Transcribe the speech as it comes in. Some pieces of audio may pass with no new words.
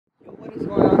What's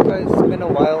going on, guys? It's been a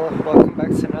while. Welcome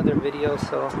back to another video.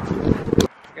 So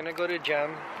we're gonna go to jam.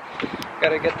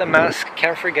 Gotta get the mask,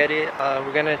 can't forget it.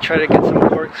 We're gonna try to get some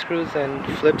corkscrews and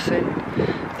flips in,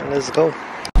 and let's go.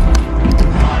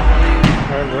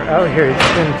 Alright, we're out here.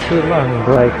 It's been too long,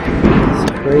 like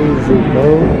it's crazy,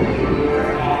 bro.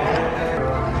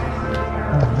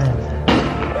 Oh man.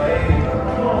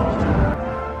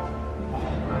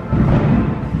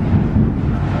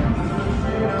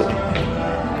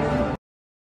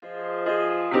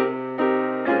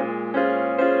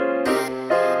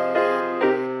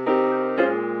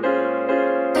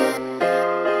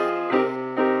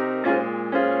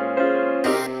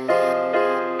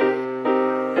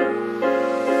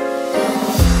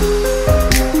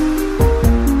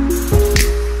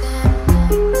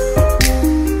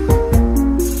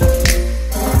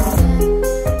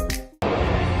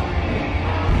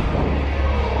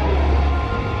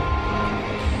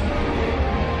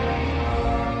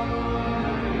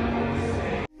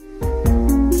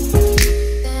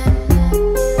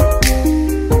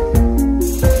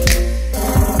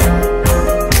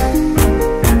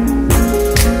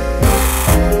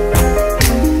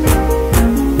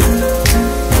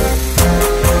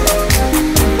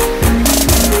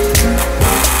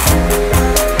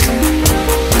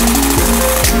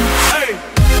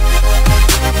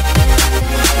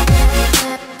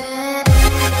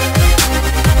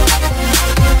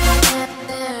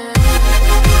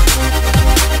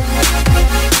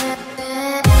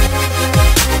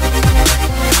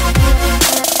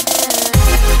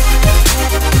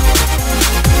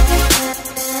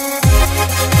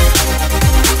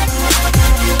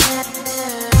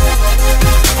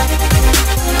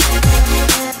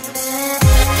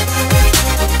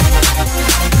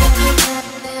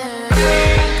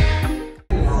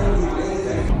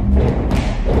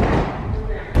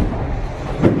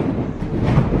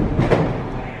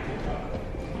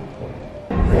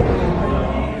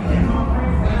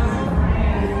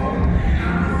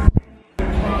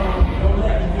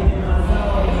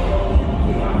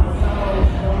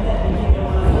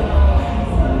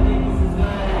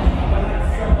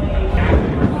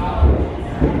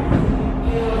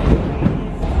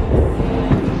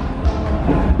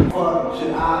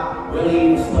 Should I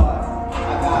really even start? I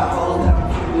got hoes that can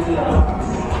keep me in the dark.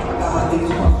 I got my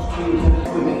niggas across the street living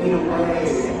with me either way.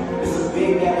 It's a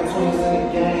big gap between us in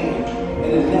the game.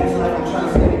 And the next life I'm trying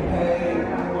to stay paid.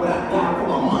 But I die for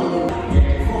my money.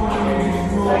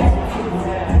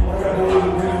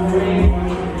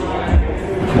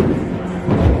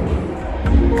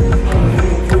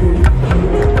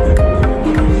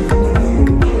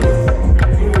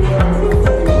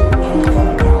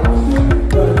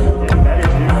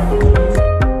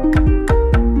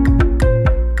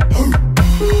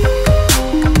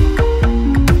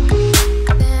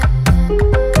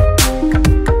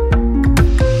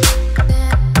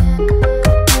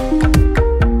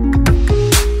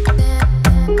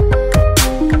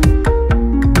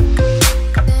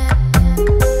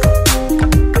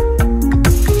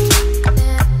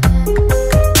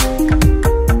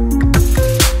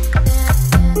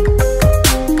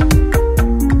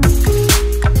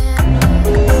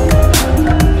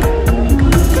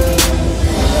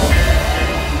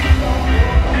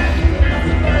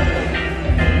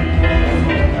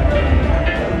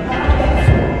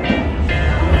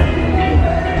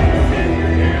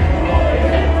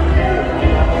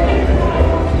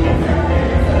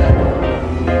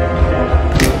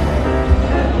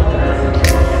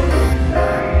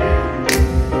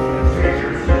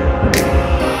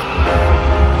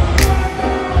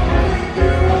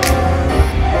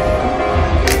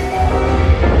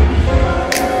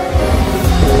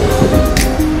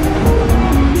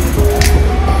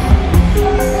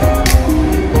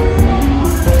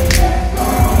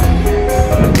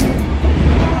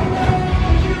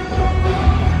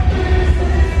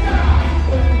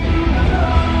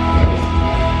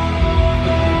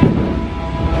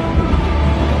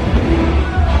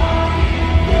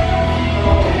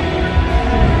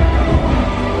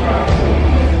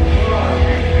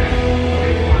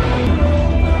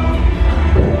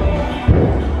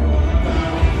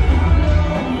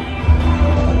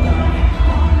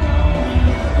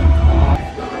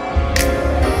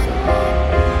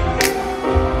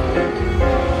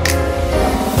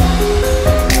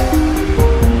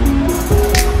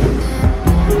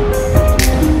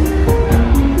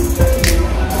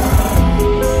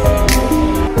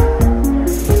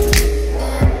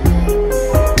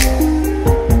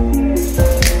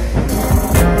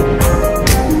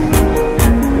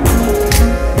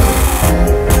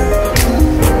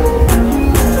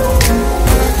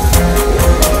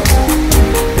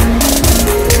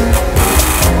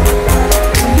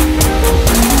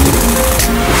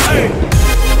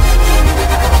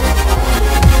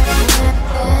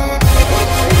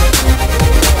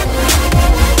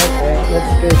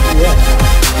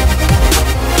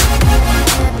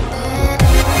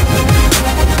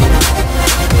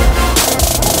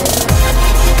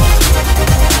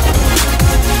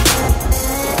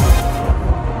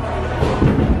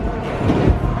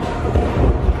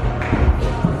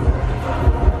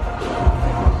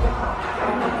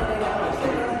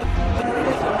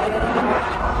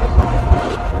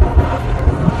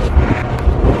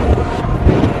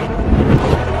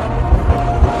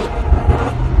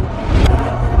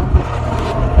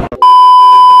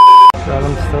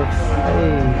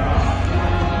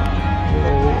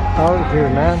 here,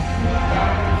 man.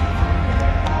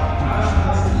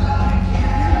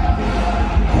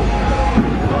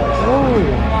 Oh,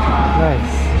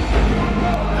 nice.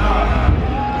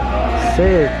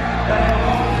 Sick.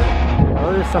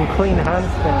 Oh, there's some clean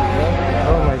handstands,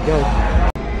 bro. Oh my god.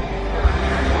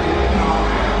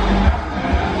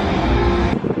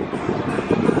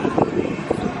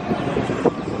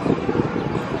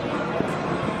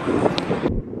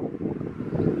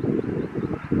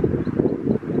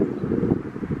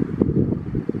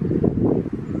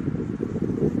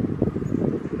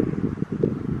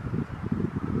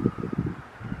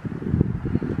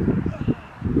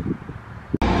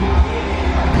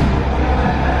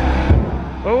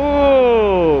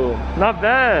 Not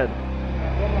bad.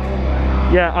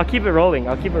 Yeah, I'll keep it rolling.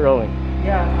 I'll keep it rolling.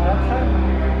 Yeah, that time,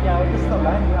 yeah, we're just still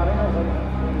landing. I don't know what.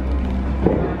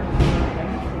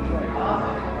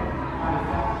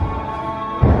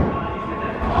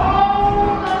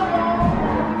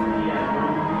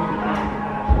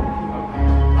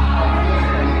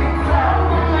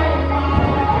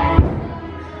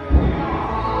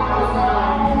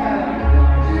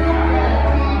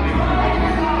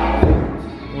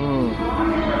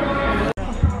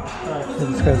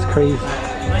 This guy's crazy.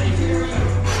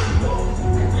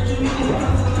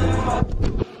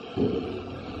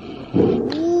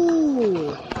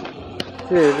 Ooh.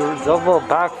 Dude, double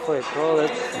backflip, bro.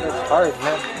 That's hard,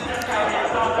 man.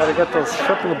 Gotta get those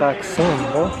triple backs soon,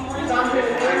 bro.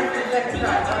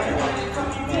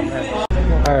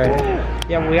 Alright.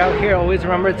 Yeah, we out here. Always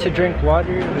remember to drink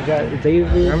water. We got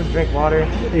David. Remember to drink water.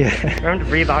 Yeah. Remember to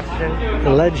breathe oxygen. The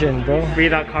legend, bro.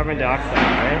 Breathe out carbon dioxide,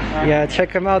 right? Yeah,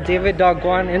 check him out. David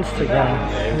Dogwan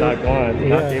Instagram. Dogwan, yeah.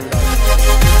 not David Dogwan.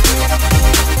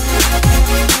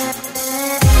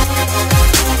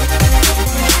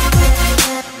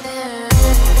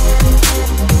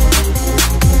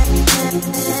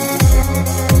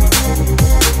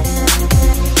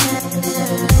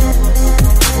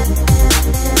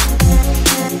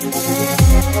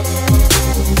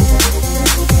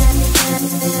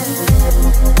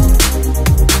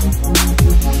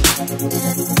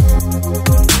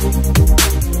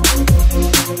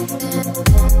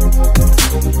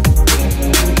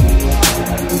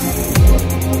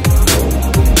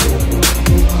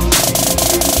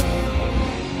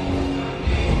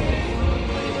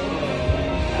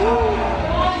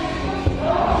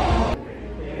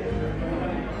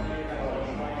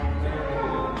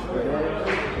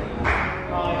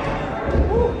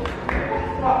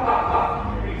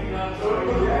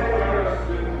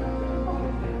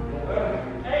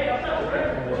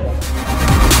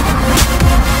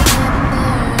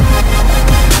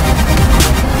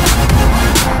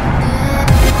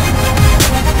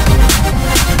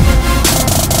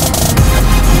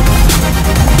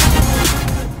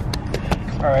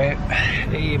 Alright,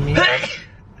 hey, me.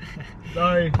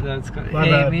 Sorry. That's good. My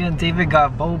Hey, bad. me and David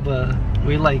got boba.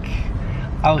 We like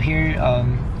out here.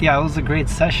 Yeah, it was a great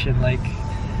session. Like,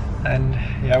 and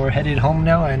yeah, we're headed home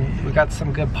now, and we got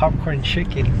some good popcorn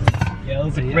chicken. Yeah, it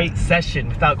was a Yeah. great session,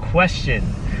 without question.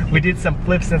 We did some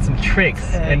flips and some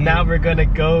tricks, and now we're gonna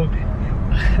go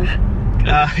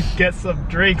get some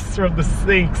drinks from the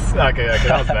sinks. Okay,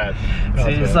 that was bad. That was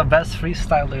See, he's bad. the best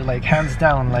freestyler, like hands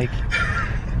down. Like,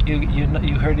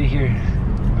 you heard it here.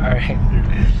 All right.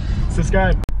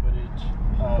 Subscribe. Footage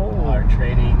of our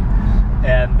training,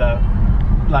 and the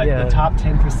top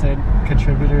 10%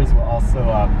 contributors will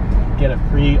also get a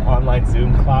free online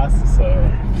Zoom class. So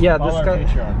Yeah, follow this our guy.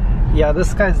 Patreon. Yeah,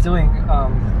 this guy's doing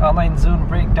online Zoom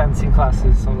breakdancing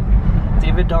classes. So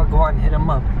David Dogwan, hit him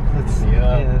up.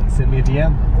 Yeah, send me a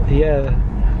DM. Yeah.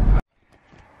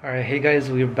 Alright, hey guys,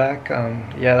 we're back.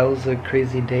 Yeah, that was a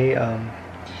crazy day.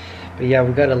 But yeah,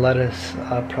 we got a lot of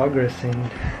progress,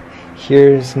 and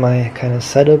here's my kind of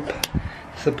setup.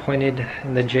 Disappointed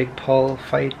in the Jake Paul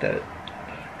fight that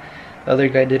the other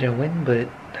guy didn't win, but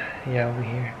yeah, we're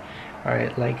here.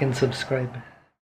 Alright, like and subscribe.